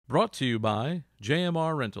Brought to you by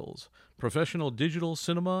JMR Rentals, professional digital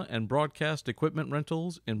cinema and broadcast equipment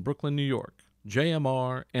rentals in Brooklyn, New York.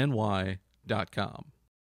 JMRNY.com.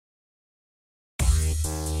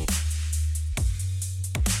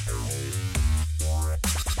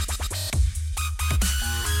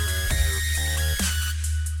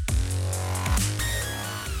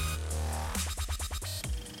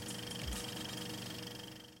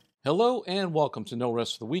 Hello and welcome to No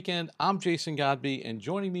Rest for the Weekend. I'm Jason Godby, and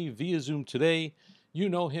joining me via Zoom today, you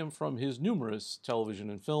know him from his numerous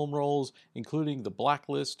television and film roles, including The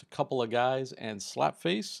Blacklist, Couple of Guys, and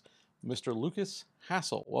Slapface, Mr. Lucas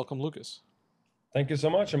Hassel. Welcome, Lucas. Thank you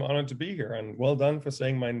so much. I'm honored to be here, and well done for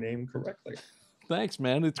saying my name correctly. Thanks,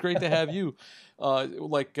 man. It's great to have you. We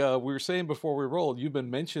were saying before we rolled, you've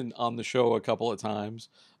been mentioned on the show a couple of times.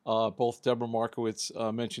 Both Deborah Markowitz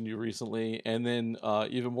mentioned you recently, and then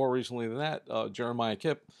even more recently than that, Jeremiah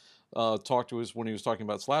Kipp talked to us when he was talking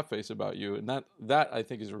about Slapface about you, and that I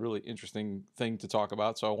think is a really interesting thing to talk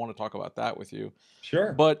about. So I want to talk about that with you.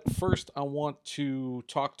 Sure. But first, I want to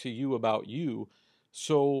talk to you about you.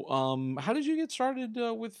 So, how did you get started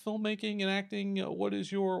with filmmaking and acting? What is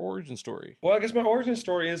your origin story? Well, I guess my origin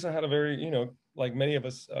story is I had a very, like many of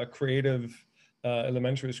us, creative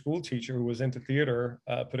elementary school teacher who was into theater,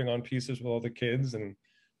 putting on pieces with all the kids, and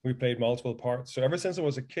we played multiple parts. So ever since I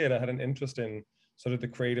was a kid, I had an interest in sort of the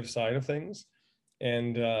creative side of things.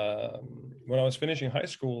 And when I was finishing high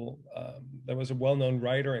school, there was a well-known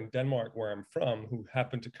writer in Denmark, where I'm from, who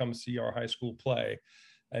happened to come see our high school play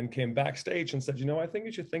and came backstage and said, I think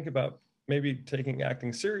you should think about maybe taking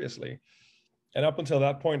acting seriously. And up until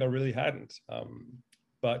that point, I really hadn't.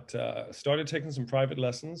 But started taking some private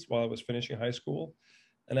lessons while I was finishing high school.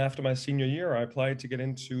 And after my senior year, I applied to get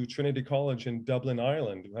into Trinity College in Dublin,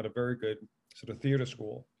 Ireland, who had a very good sort of theater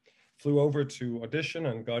school. Flew over to audition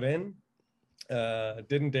and got in.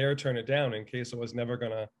 Didn't dare turn it down in case I was never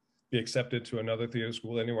going to be accepted to another theater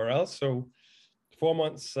school anywhere else. So 4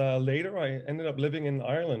 months later, I ended up living in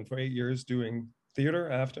Ireland for 8 years doing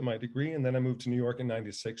theater after my degree. And then I moved to New York in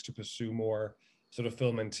 '96 to pursue more sort of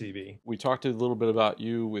film and TV. We talked a little bit about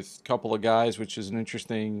you with Couple of Guys, which is an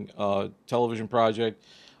interesting television project.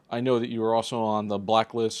 I know that you were also on The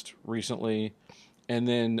Blacklist recently. And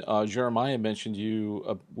then Jeremiah mentioned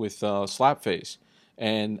you with Slapface.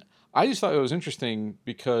 And I just thought it was interesting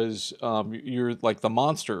because you're like the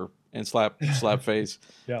monster in Slapface.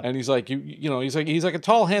 Yeah. And he's like, he's like a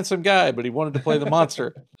tall, handsome guy, but he wanted to play the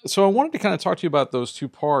monster. So I wanted to kind of talk to you about those two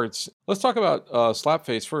parts. Let's talk about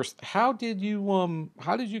Slapface first. How did you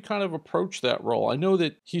kind of approach that role? I know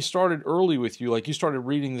that he started early with you, like you started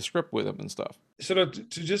reading the script with him and stuff. Sort of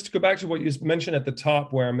to just go back to what you mentioned at the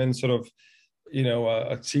top, where I'm in sort of,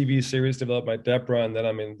 a TV series developed by Deborah, and then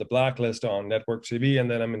I'm in The Blacklist on network TV, and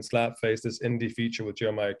then I'm in Slapface, this indie feature with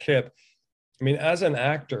Jeremiah Kipp. I mean, as an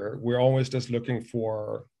actor, we're always just looking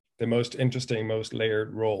for the most interesting, most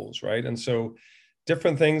layered roles, right? And so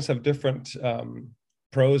different things have different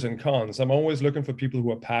pros and cons. I'm always looking for people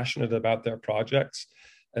who are passionate about their projects.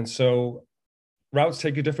 And so routes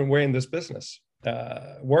take a different way in this business.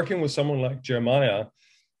 Working with someone like Jeremiah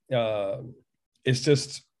is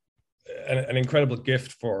just an incredible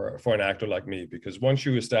gift for an actor like me, because once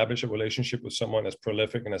you establish a relationship with someone as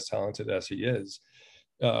prolific and as talented as he is,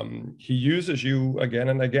 he uses you again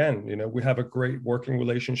and again. We have a great working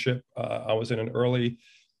relationship. I was in an early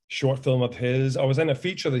short film of his. I was in a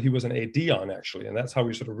feature that he was an AD on, actually, and that's how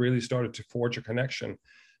we sort of really started to forge a connection.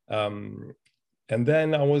 And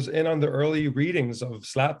then I was in on the early readings of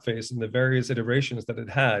Slapface and the various iterations that it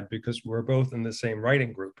had, because we're both in the same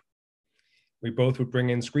writing group. We both would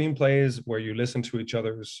bring in screenplays where you listen to each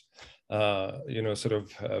other's, words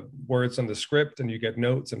on the script, and you get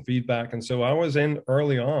notes and feedback. And so I was in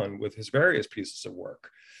early on with his various pieces of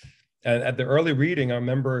work. And at the early reading, I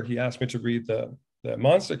remember he asked me to read the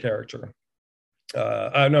monster character.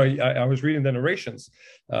 I was reading the narrations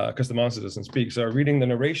because the monster doesn't speak. So I'm reading the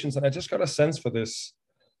narrations, and I just got a sense for this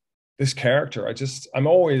character. I'm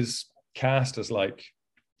always cast as like,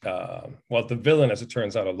 the villain, as it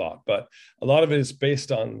turns out, a lot, but a lot of it is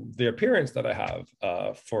based on the appearance that I have,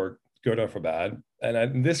 for good or for bad. And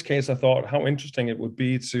in this case, I thought how interesting it would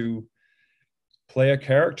be to play a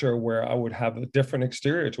character where I would have a different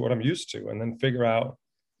exterior to what I'm used to, and then figure out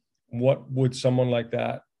what would someone like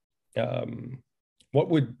that, what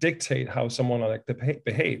would dictate how someone like that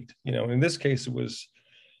behaved. In this case, it was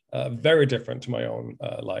very different to my own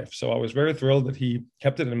life. So I was very thrilled that he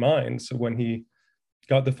kept it in mind. So when he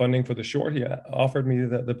got the funding for the short, he offered me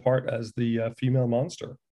the part as the female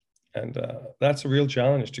monster. And that's a real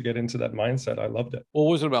challenge to get into that mindset. I loved it. What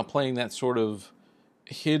was it about playing that sort of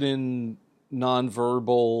hidden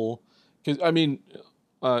nonverbal? Because I mean,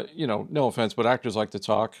 no offense, but actors like to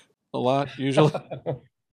talk a lot usually.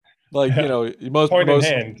 Like, Yeah. Point in most,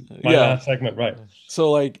 hand, my yeah. last segment, right?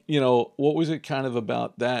 So like, what was it kind of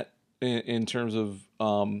about that in terms of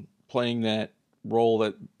playing that role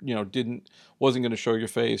that, wasn't going to show your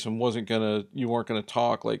face and you weren't going to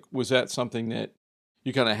talk? Like, was that something that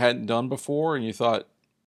you kind of hadn't done before and you thought,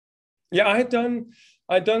 Yeah, I'd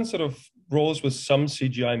done sort of roles with some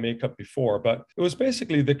CGI makeup before, but it was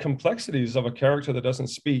basically the complexities of a character that doesn't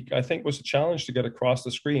speak, I think was a challenge to get across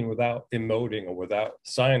the screen without emoting or without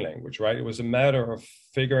sign language, right? It was a matter of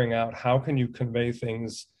figuring out how can you convey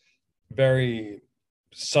things very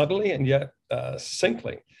subtly and yet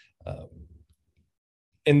succinctly. Um,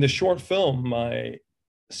 in the short film, my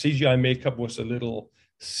CGI makeup was a little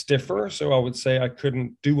stiffer, so I would say I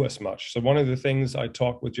couldn't do as much. So one of the things I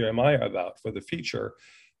talked with Jeremiah about for the feature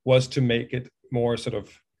was to make it more sort of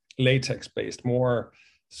latex based, more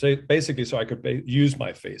so basically so I could use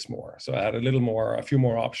my face more. So I had a few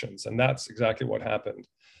more options, and that's exactly what happened.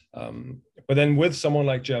 But then with someone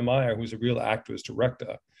like Jeremiah, who's a real actress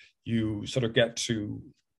director, you sort of get to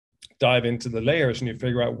dive into the layers and you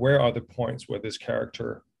figure out where are the points where this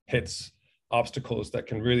character hits obstacles that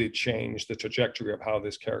can really change the trajectory of how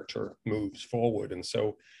this character moves forward. And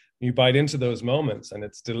so you bite into those moments, and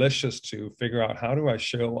it's delicious to figure out how do I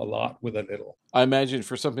show a lot with a little. I imagine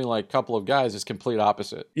for something like Couple of Guys, it's complete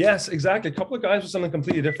opposite. Yes, exactly. A Couple of Guys was something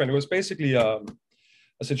completely different. It was basically a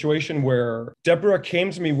situation where Deborah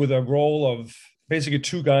came to me with a role of basically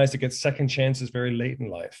two guys that get second chances very late in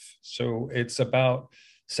life. So it's about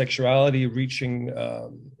sexuality reaching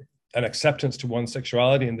an acceptance to one's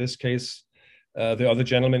sexuality. In this case, the other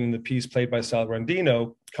gentleman in the piece, played by Sal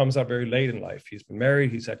Randino, comes out very late in life. He's been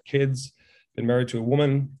married, he's had kids, been married to a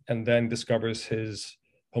woman, and then discovers his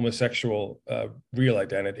homosexual real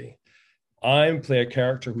identity. I play a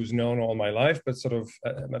character who's known all my life, but sort of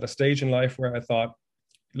at a stage in life where I thought,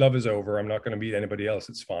 love is over. I'm not going to meet anybody else.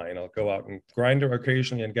 It's fine. I'll go out and grind her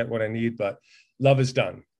occasionally and get what I need, but love is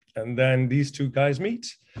done. And then these two guys meet,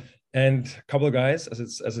 and a couple of guys,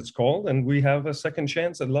 as it's called, and we have a second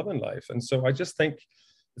chance at love in life. And so I just think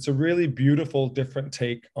it's a really beautiful, different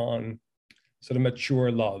take on sort of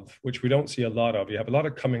mature love, which we don't see a lot of. You have a lot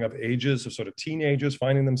of coming of ages of sort of teenagers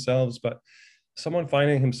finding themselves, but someone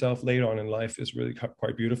finding himself later on in life is really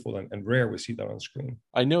quite beautiful and rare. We see that on screen.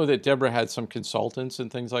 I know that Deborah had some consultants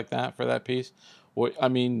and things like that for that piece. I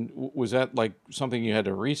mean, was that like something you had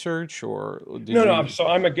to research, or did No. So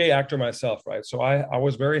I'm a gay actor myself, right? So I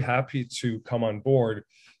was very happy to come on board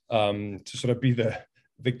to sort of be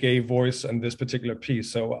the gay voice in this particular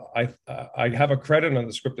piece. So I have a credit on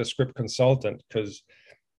the script as script consultant because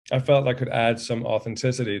I felt I could add some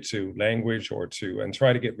authenticity to language and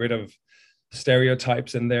try to get rid of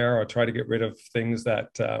stereotypes in there, or try to get rid of things that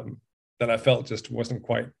I felt just wasn't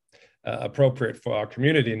quite appropriate for our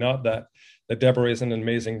community. Not that Deborah is an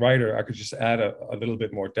amazing writer. I could just add a little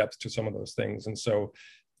bit more depth to some of those things. And so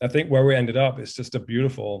I think where we ended up is just a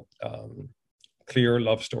beautiful, clear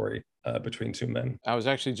love story between two men. I was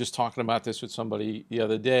actually just talking about this with somebody the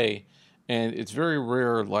other day, and it's very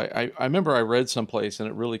rare. Like I remember I read someplace and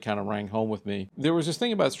it really kind of rang home with me. There was this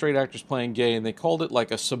thing about straight actors playing gay, and they called it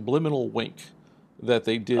like a subliminal wink that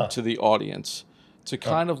they did to the audience to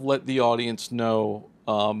kind of let the audience know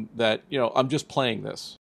that, I'm just playing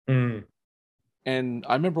this. Mm. And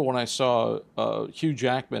I remember when I saw Hugh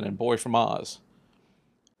Jackman in Boy from Oz,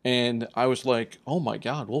 and I was like, "Oh my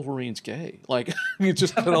God, Wolverine's gay!" Like, it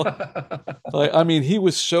just kind of, like, I mean, he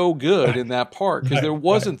was so good in that part because there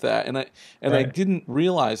wasn't that, and I didn't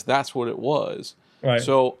realize that's what it was. Right.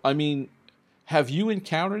 So, I mean, have you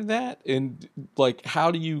encountered that? And like, how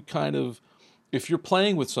do you kind of, if you're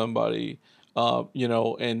playing with somebody, and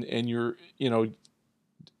you're,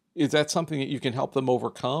 is that something that you can help them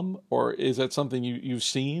overcome, or is that something you've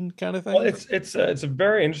seen kind of thing? Well, it's a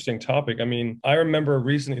very interesting topic. I mean, I remember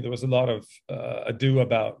recently there was a lot of ado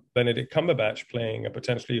about Benedict Cumberbatch playing a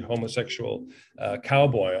potentially homosexual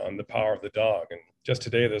cowboy on The Power of the Dog, and just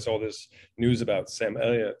today there's all this news about Sam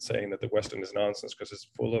Elliott saying that the Western is nonsense because it's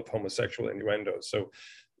full of homosexual innuendos. So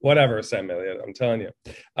whatever, Sam Elliott, I'm telling you.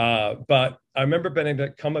 But I remember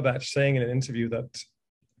Benedict Cumberbatch saying in an interview that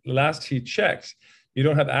last he checked, you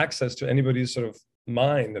don't have access to anybody's sort of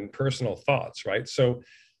mind and personal thoughts, right? So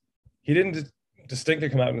he didn't distinctly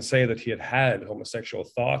come out and say that he had homosexual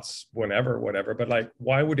thoughts whenever, whatever, but like,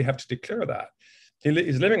 why would he have to declare that?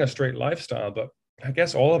 He's living a straight lifestyle, but I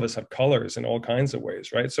guess all of us have colors in all kinds of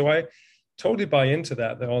ways, right? So I totally buy into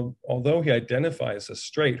that although he identifies as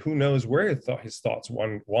straight, who knows where his thoughts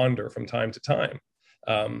wander from time to time.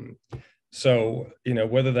 So,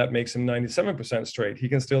 whether that makes him 97% straight, he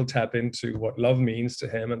can still tap into what love means to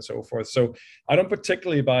him and so forth. So I don't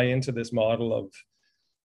particularly buy into this model of,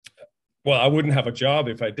 well, I wouldn't have a job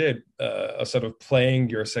if I did, a sort of playing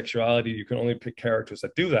your sexuality. You can only pick characters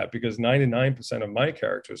that do that, because 99% of my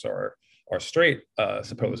characters are straight,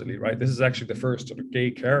 supposedly, right? This is actually the first sort of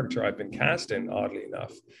gay character I've been cast in, oddly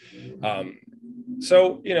enough.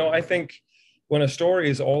 So, I think when a story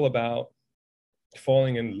is all about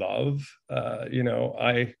falling in love,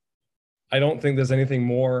 I don't think there's anything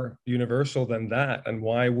more universal than that. And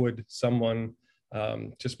why would someone,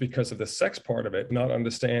 just because of the sex part of it, not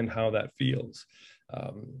understand how that feels?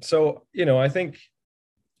 So, I think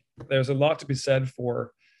there's a lot to be said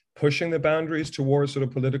for pushing the boundaries towards sort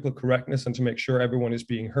of political correctness and to make sure everyone is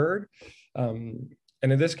being heard.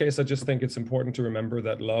 And in this case, I just think it's important to remember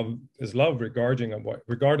that love is love,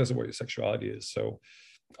 regardless of what your sexuality is. So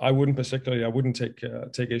I wouldn't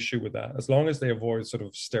take issue with that, as long as they avoid sort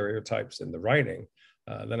of stereotypes in the writing.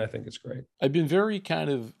 Then I think it's great. I've been very kind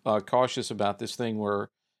of cautious about this thing where,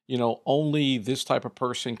 only this type of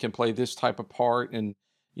person can play this type of part. And,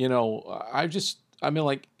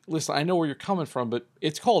 like, listen, I know where you're coming from, but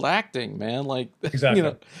it's called acting, man. Like,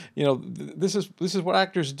 exactly. This is what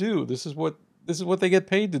actors do. This is what they get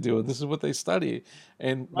paid to do, and this is what they study.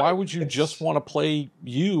 And why would you just want to play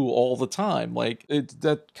you all the time? Like, it's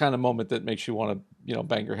that kind of moment that makes you want to,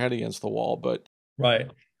 bang your head against the wall. But right.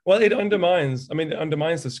 Well, it undermines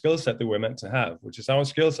the skill set that we're meant to have, which is our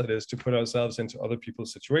skill set is to put ourselves into other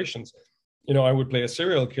people's situations. I would play a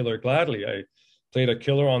serial killer gladly. I played a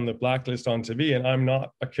killer on the Blacklist on TV, and I'm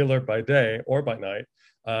not a killer by day or by night.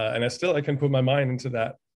 And I can put my mind into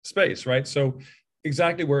that space, right? So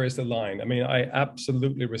exactly where is the line? I mean, I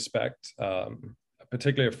absolutely respect,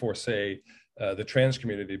 particularly for, say, the trans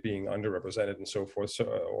community being underrepresented and so forth,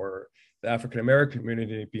 or the African-American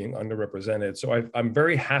community being underrepresented. So I'm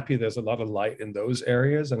very happy there's a lot of light in those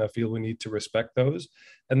areas, and I feel we need to respect those.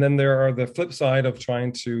 And then there are the flip side of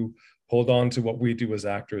trying to hold on to what we do as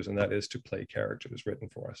actors, and that is to play characters written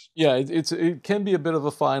for us. Yeah, it can be a bit of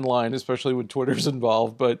a fine line, especially when Twitter's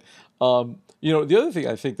involved. But the other thing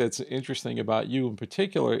I think that's interesting about you in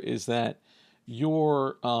particular is that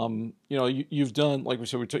you've done, like we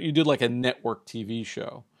said, you did like a network TV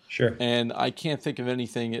show. Sure. And I can't think of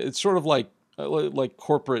anything. It's sort of like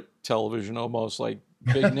corporate television, almost like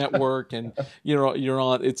big network, and you're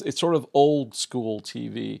on. It's sort of old school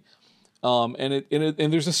TV.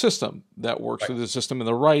 And there's a system that works through the system in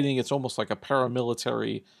the writing. It's almost like a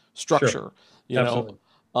paramilitary structure, Absolutely.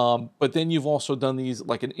 But then you've also done these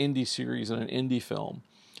like an indie series and an indie film.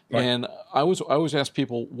 Right. And I always ask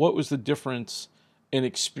people, what was the difference in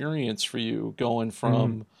experience for you going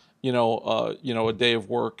from, a day of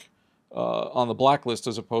work on the Blacklist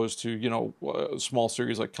as opposed to, a small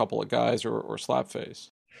series like Couple of Guys or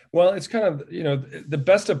Slapface? Well, it's kind of, the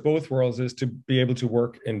best of both worlds is to be able to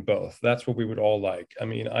work in both. That's what we would all like. I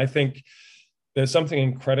mean, I think there's something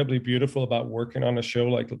incredibly beautiful about working on a show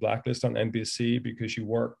like The Blacklist on NBC, because you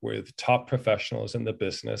work with top professionals in the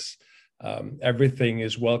business. Everything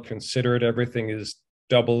is well considered. Everything is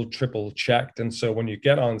double, triple checked. And so when you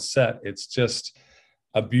get on set, it's just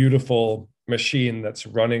a beautiful machine that's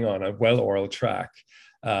running on a well-oiled track.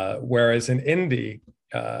 Whereas in indie,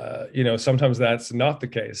 sometimes that's not the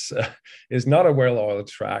case. It's not a well-oiled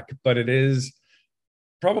track, but it is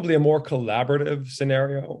probably a more collaborative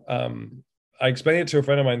scenario. I explained it to a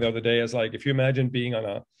friend of mine the other day as like, if you imagine being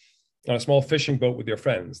on a small fishing boat with your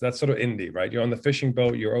friends, that's sort of indie, right? You're on the fishing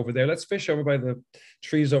boat, you're over there, let's fish over by the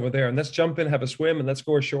trees over there, and let's jump in, have a swim, and let's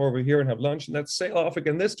go ashore over here and have lunch, and let's sail off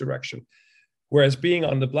again this direction. Whereas being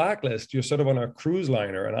on the Blacklist, you're sort of on a cruise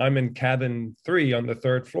liner, and I'm in cabin 3 on the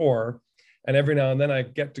 3rd floor. And every now and then I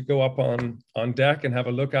get to go up on deck and have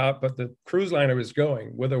a look out, but the cruise liner is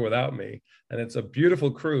going with or without me. And it's a beautiful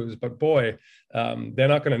cruise, but boy, they're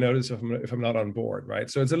not going to notice if I'm not on board, right?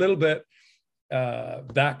 So it's a little bit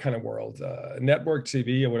that kind of world. Network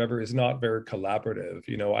TV or whatever is not very collaborative.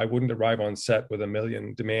 I wouldn't arrive on set with a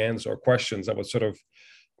million demands or questions. I would sort of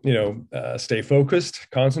stay focused,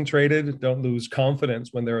 concentrated, don't lose confidence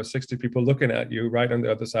when there are 60 people looking at you right on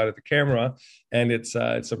the other side of the camera, and it's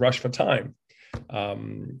a rush for time.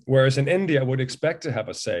 Whereas in India, I would expect to have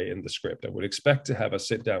a say in the script. I would expect to have a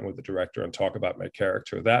sit down with the director and talk about my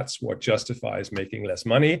character. That's what justifies making less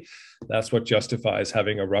money. That's what justifies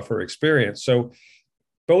having a rougher experience. So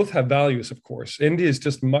both have values, of course. India is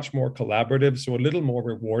just much more collaborative, so a little more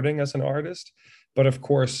rewarding as an artist. But of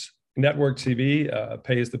course, network TV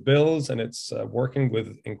pays the bills, and it's working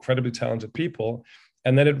with incredibly talented people.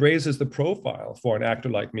 And then it raises the profile for an actor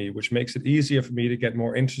like me, which makes it easier for me to get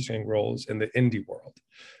more interesting roles in the indie world.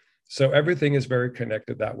 So everything is very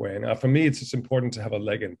connected that way. Now, for me, it's just important to have a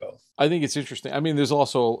leg in both. I think it's interesting. I mean, there's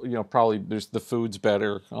also, probably there's the food's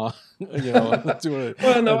better, doing it.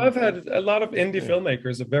 Well, no, I've had a lot of indie Yeah.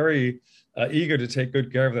 filmmakers are very eager to take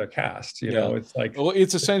good care of their cast. Yeah. It's like, Well,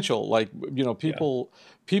 it's essential. Like, yeah, people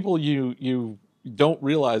you don't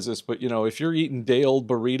realize this, but if you're eating day old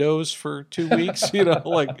burritos for 2 weeks,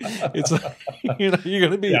 like it's like, yeah. you're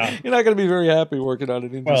not gonna be very happy working on an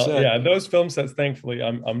indie Well, set. yeah, those film sets, thankfully,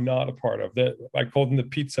 I'm not a part of. I call them the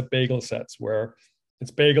pizza bagel sets, where it's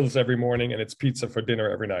bagels every morning and it's pizza for dinner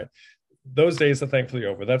every night. Those days are thankfully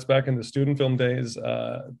over. That's back in the student film days.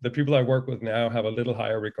 The people I work with now have a little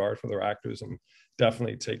higher regard for their actors and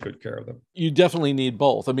definitely take good care of them. You definitely need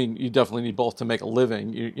both. I mean, you definitely need both to make a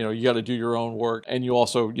living. You got to do your own work, and you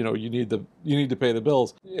also, you need to pay the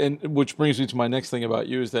bills. And which brings me to my next thing about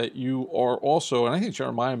you is that you are also, and I think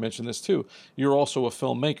Jeremiah mentioned this too. You're also a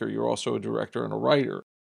filmmaker. You're also a director and a writer.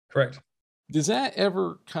 Correct. Does that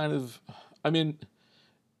ever kind of, I mean,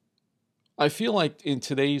 I feel like in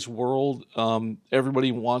today's world,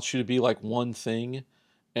 everybody wants you to be like one thing,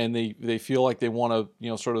 and they feel like they want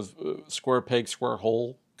to, sort of square peg, square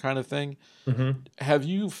hole kind of thing. Mm-hmm. Have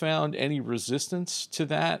you found any resistance to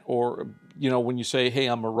that, or when you say, "Hey,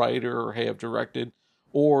 I'm a writer," or "Hey, I've directed,"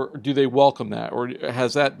 or do they welcome that, or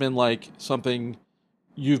has that been like something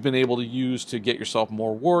you've been able to use to get yourself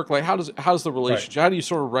more work? Like, how's the Right. relationship? How do you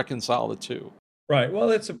sort of reconcile the two? Right. Well,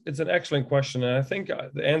 it's an excellent question, and I think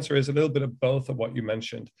the answer is a little bit of both of what you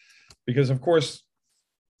mentioned, because of course,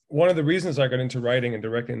 one of the reasons I got into writing and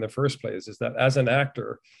directing in the first place is that as an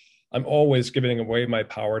actor, I'm always giving away my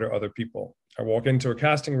power to other people. I walk into a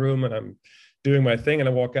casting room and I'm doing my thing, and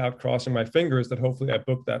I walk out crossing my fingers that hopefully I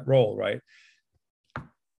book that role, right?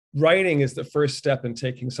 Writing is the first step in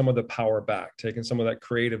taking some of the power back, taking some of that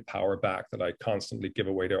creative power back that I constantly give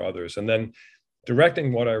away to others. And then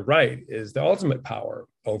directing what I write is the ultimate power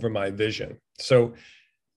over my vision. So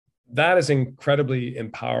that is incredibly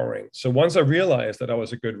empowering. So once I realized that I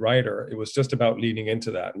was a good writer, it was just about leaning into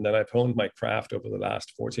that. And then I've honed my craft over the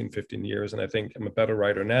last 14, 15 years. And I think I'm a better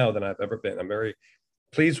writer now than I've ever been. I'm very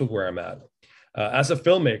pleased with where I'm at. As a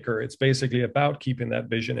filmmaker, it's basically about keeping that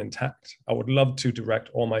vision intact. I would love to direct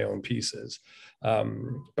all my own pieces.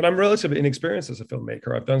 But I'm relatively inexperienced as a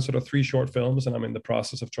filmmaker. I've done sort of 3 short films, and I'm in the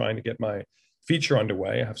process of trying to get my feature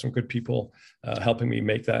underway. I have some good people helping me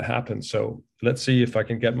make that happen. So let's see if I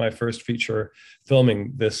can get my first feature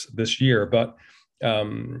filming this year. But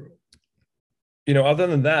other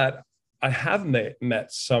than that, I have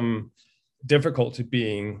met some difficulty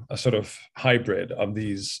being a sort of hybrid of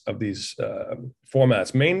these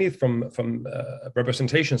formats, mainly from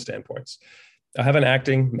representation standpoints. I have an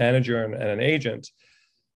acting manager and an agent,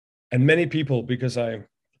 and many people, because I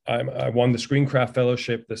won the Screencraft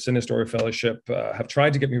Fellowship, the Cinestory Fellowship, have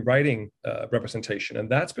tried to get me writing representation. And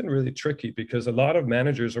that's been really tricky because a lot of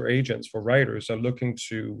managers or agents for writers are looking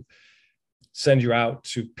to send you out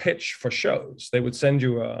to pitch for shows. They would send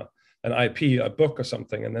you an IP, a book or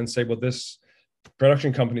something, and then say, well, this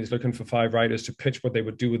production company is looking for 5 writers to pitch what they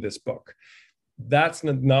would do with this book. That's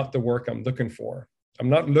not the work I'm looking for. I'm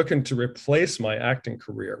not looking to replace my acting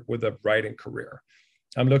career with a writing career.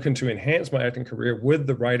 I'm looking to enhance my acting career with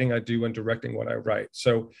the writing I do and directing what I write.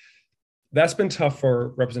 So that's been tough for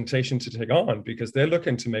representation to take on because they're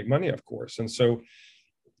looking to make money, of course. And so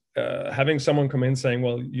having someone come in saying,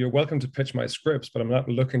 well, you're welcome to pitch my scripts, but I'm not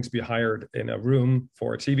looking to be hired in a room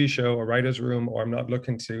for a TV show, a writer's room, or I'm not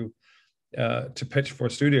looking to pitch for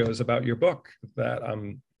studios about your book that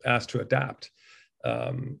I'm asked to adapt.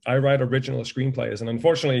 I write original screenplays, and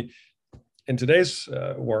unfortunately, in today's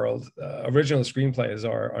world, original screenplays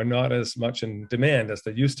are not as much in demand as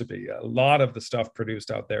they used to be. A lot of the stuff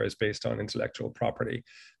produced out there is based on intellectual property,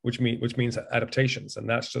 which means adaptations, and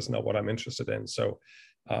that's just not what I'm interested in. So,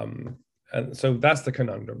 and so that's the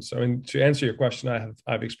conundrum. So, to answer your question,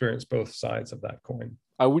 I've experienced both sides of that coin.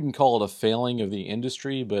 I wouldn't call it a failing of the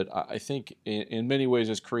industry, but I think in many ways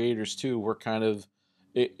as creators too, we're kind of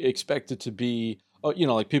expected to be,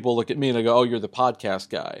 like people look at me and they go, "Oh, you're the podcast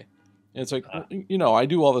guy." And it's like, I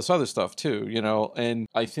do all this other stuff too, and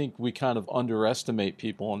I think we kind of underestimate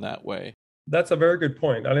people in that way. That's a very good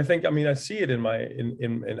point. And I see it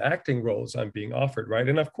in acting roles I'm being offered, right?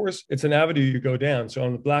 And of course, it's an avenue you go down. So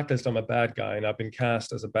on the blacklist, I'm a bad guy, and I've been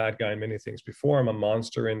cast as a bad guy in many things before. I'm a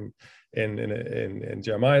monster in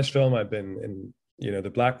Jeremiah's film. I've been in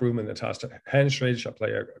the Black Room in Natasha Henstridge. I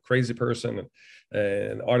play a crazy person,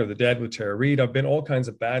 and Art of the Dead with Tara Reid. I've been all kinds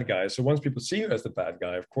of bad guys. So once people see you as the bad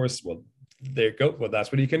guy, of course, well, they go, well,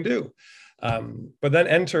 that's what he can do. But then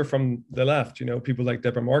enter from the left, people like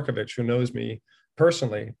Deborah Markovich, who knows me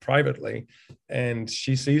personally, privately, and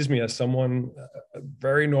she sees me as someone, a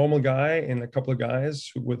very normal guy and a couple of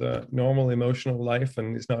guys with a normal emotional life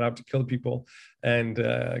and is not out to kill people, and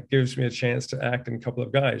gives me a chance to act in a couple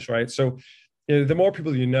of guys, right? So the more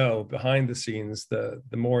people you know behind the scenes, the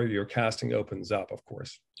more your casting opens up, of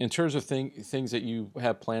course. In terms of things that you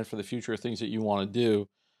have planned for the future, things that you want to do,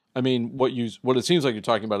 I mean, what it seems like you're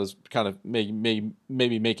talking about is kind of maybe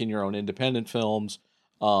making your own independent films,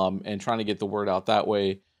 and trying to get the word out that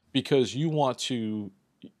way, because you want to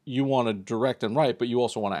direct and write, but you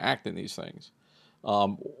also want to act in these things.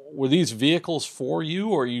 Were these vehicles for you,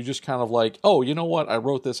 or are you just kind of like, oh, you know what, I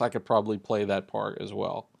wrote this, I could probably play that part as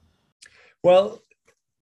well? Well,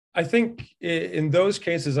 I think in those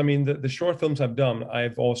cases, I mean, the short films I've done,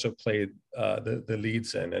 I've also played the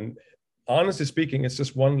leads in. And honestly speaking, it's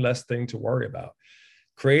just one less thing to worry about.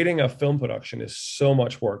 Creating a film production is so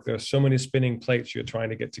much work. There's so many spinning plates you're trying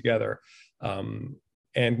to get together.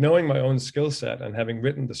 And knowing my own skill set and having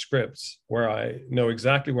written the scripts where I know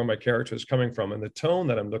exactly where my character is coming from and the tone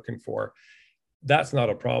that I'm looking for, that's not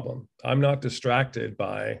a problem. I'm not distracted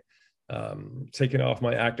by taking off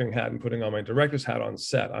my acting hat and putting on my director's hat on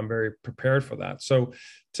set. I'm very prepared for that. So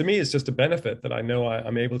to me, it's just a benefit that I know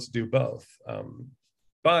I'm able to do both.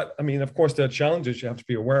 But I mean, of course, there are challenges you have to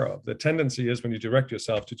be aware of. The tendency is when you direct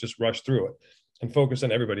yourself to just rush through it and focus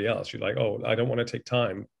on everybody else. You're like, oh, I don't want to take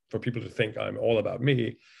time for people to think I'm all about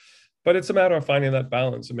me. But it's a matter of finding that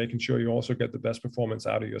balance and making sure you also get the best performance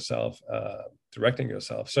out of yourself, directing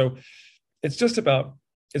yourself. So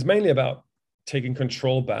it's mainly about taking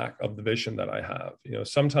control back of the vision that I have. You know,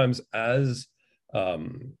 sometimes as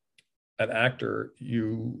an actor,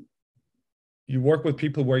 you work with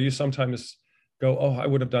people where you sometimes go, oh, I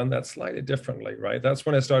would have done that slightly differently, right? That's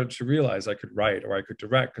when I started to realize I could write or I could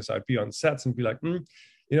direct, because I'd be on sets and be like, you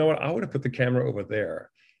know what, I would have put the camera over there.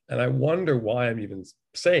 And I wonder why I'm even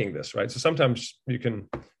saying this, right? So sometimes you can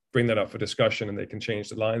bring that up for discussion and they can change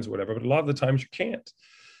the lines or whatever, but a lot of the times you can't.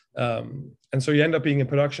 And so you end up being in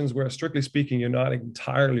productions where, strictly speaking, you're not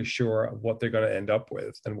entirely sure of what they're going to end up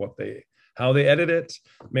with, and how they edit it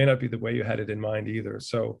may not be the way you had it in mind either.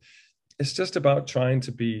 So it's just about trying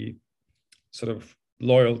to be sort of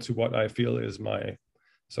loyal to what I feel is my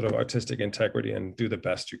sort of artistic integrity and do the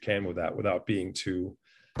best you can with that without being too,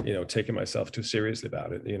 taking myself too seriously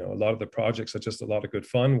about it. You know, a lot of the projects are just a lot of good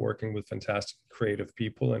fun working with fantastic creative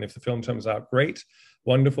people. And if the film turns out great,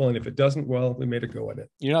 wonderful. And if it doesn't, well, we made a go at it.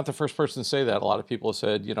 You're not the first person to say that. A lot of people have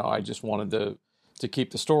said, I just wanted to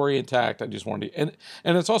keep the story intact. I just wanted to,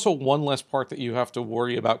 and it's also one less part that you have to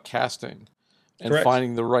worry about casting and Correct.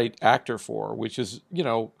 Finding the right actor for, which is,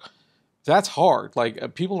 that's hard.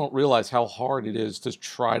 Like, people don't realize how hard it is to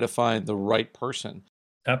try to find the right person.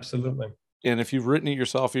 Absolutely. And if you've written it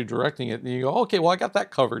yourself, you're directing it, and you go, okay, well, I got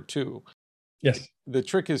that covered too. Yes. The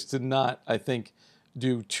trick is to not, I think,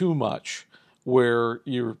 do too much where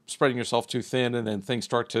you're spreading yourself too thin, and then things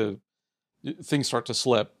start to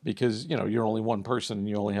slip because, you're only one person and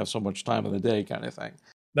you only have so much time in the day, kind of thing.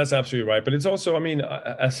 That's absolutely right. But it's also, I mean,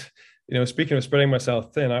 as speaking of spreading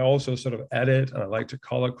myself thin, I also sort of edit and I like to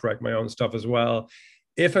color correct my own stuff as well.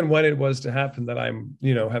 If and when it was to happen that I'm,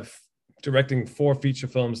 have directing 4 feature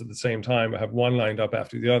films at the same time, I have one lined up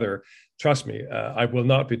after the other, trust me, I will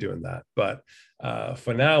not be doing that. But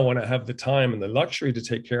for now, when I have the time and the luxury to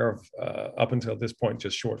take care of, up until this point,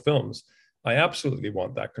 just short films, I absolutely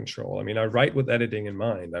want that control. I mean, I write with editing in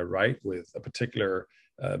mind. I write with a particular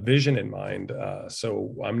vision in mind.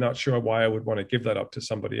 So I'm not sure why I would want to give that up to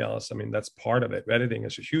somebody else. I mean, that's part of it. Editing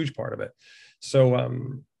is a huge part of it. So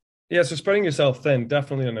so spreading yourself thin,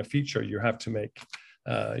 definitely on a feature, you have to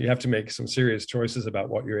make some serious choices about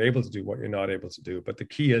what you're able to do, what you're not able to do. But the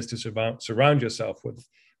key is to surround yourself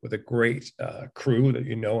with a great crew that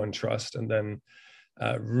you know and trust, and then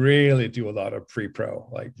really do a lot of pre-pro,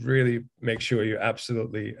 like really make sure you're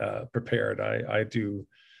absolutely prepared. I do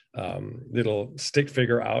little stick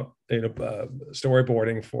figure out,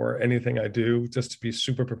 storyboarding for anything I do, just to be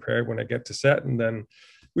super prepared when I get to set. And then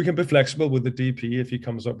we can be flexible with the DP if he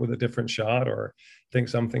comes up with a different shot or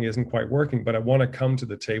thinks something isn't quite working. But I want to come to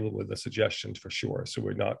the table with a suggestion for sure. So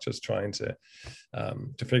we're not just trying to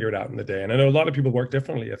figure it out in the day. And I know a lot of people work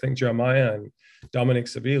differently. I think Jeremiah and Dominic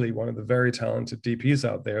Savili, one of the very talented DPs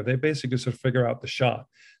out there, they basically sort of figure out the shot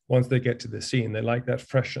once they get to the scene. They like that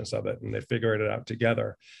freshness of it and they figure it out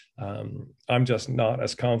together. I'm just not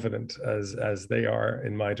as confident as they are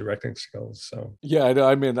in my directing skills. So yeah, I know.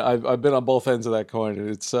 I mean, I've been on both ends of that coin, and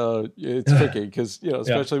it's tricky because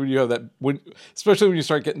especially when you have that especially when you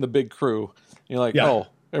start getting the big crew, you're like, oh,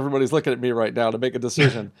 everybody's looking at me right now to make a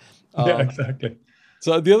decision. Yeah, exactly.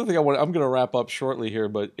 So the other thing I'm going to wrap up shortly here,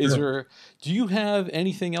 but Sure. do you have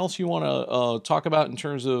anything else you want to talk about in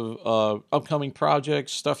terms of upcoming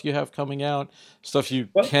projects, stuff you have coming out, stuff you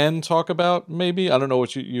Well, can talk about? Maybe I don't know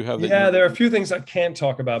what you have that yeah, you. there are a few things I can't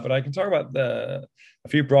talk about, but I can talk about a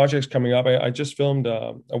few projects coming up. I just filmed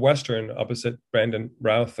a Western opposite Brandon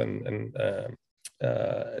Routh and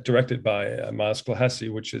directed by Miles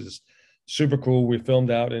Klahesi, which is super cool. We filmed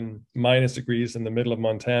out in -degrees in the middle of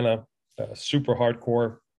Montana, super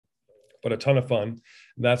hardcore, but a ton of fun.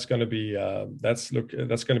 That's going to be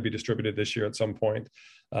distributed this year at some point.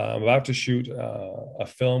 I'm about to shoot a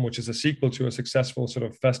film which is a sequel to a successful sort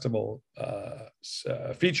of festival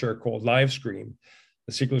feature called Live Scream.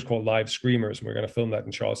 The sequel is called Live Screamers, and we're going to film that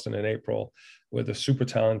in Charleston in April with a super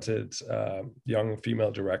talented young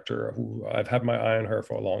female director who I've had my eye on her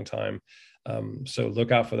for a long time. So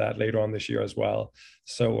look out for that later on this year as well.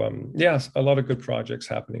 So yes, a lot of good projects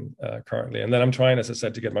happening currently. And then I'm trying, as I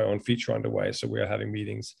said, to get my own feature underway. So we are having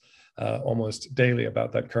meetings almost daily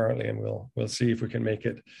about that currently, and we'll see if we can make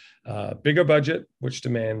it bigger budget, which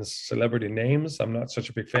demands celebrity names. I'm not such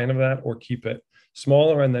a big fan of that, or keep it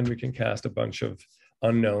smaller, and then we can cast a bunch of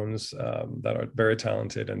unknowns that are very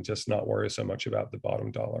talented and just not worry so much about the bottom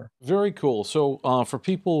dollar. Very cool. So for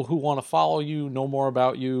people who want to follow you, know more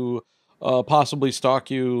about you, possibly stalk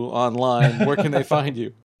you online, where can they find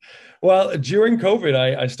you? Well, during COVID,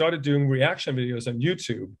 I started doing reaction videos on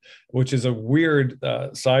YouTube, which is a weird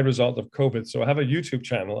side result of COVID. So I have a YouTube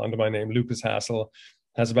channel under my name, Lucas Hassel.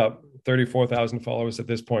 Has about 34,000 followers at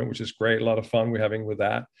this point, which is great. A lot of fun we're having with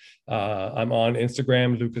that. I'm on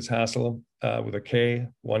Instagram, Lucas Hassel, with a K,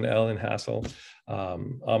 one L in Hassel.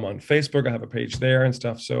 I'm on Facebook. I have a page there and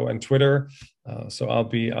stuff. So, and Twitter. So I'll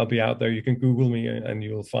be out there. You can Google me, and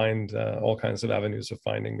you'll find all kinds of avenues of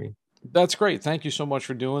finding me. That's great. Thank you so much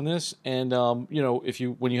for doing this. And if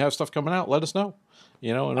when you have stuff coming out, let us know.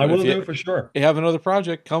 And I will if do for sure. you have another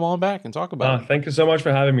project, come on back and talk about it. Thank you so much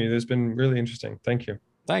for having me. This has been really interesting. Thank you.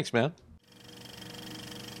 Thanks, man.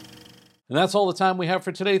 And that's all the time we have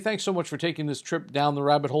for today. Thanks so much for taking this trip down the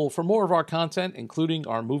rabbit hole. For more of our content, including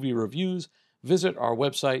our movie reviews, visit our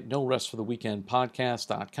website,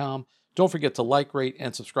 norestfortheweekendpodcast.com. Don't forget to like, rate,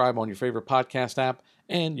 and subscribe on your favorite podcast app.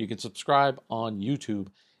 And you can subscribe on YouTube,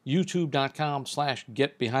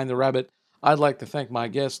 youtube.com/getbehindtherabbit. I'd like to thank my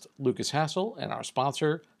guest, Lucas Hassel, and our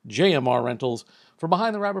sponsor, JMR Rentals. For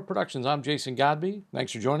Behind the Rabbit Productions, I'm Jason Godby.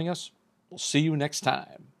 Thanks for joining us. We'll see you next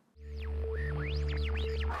time.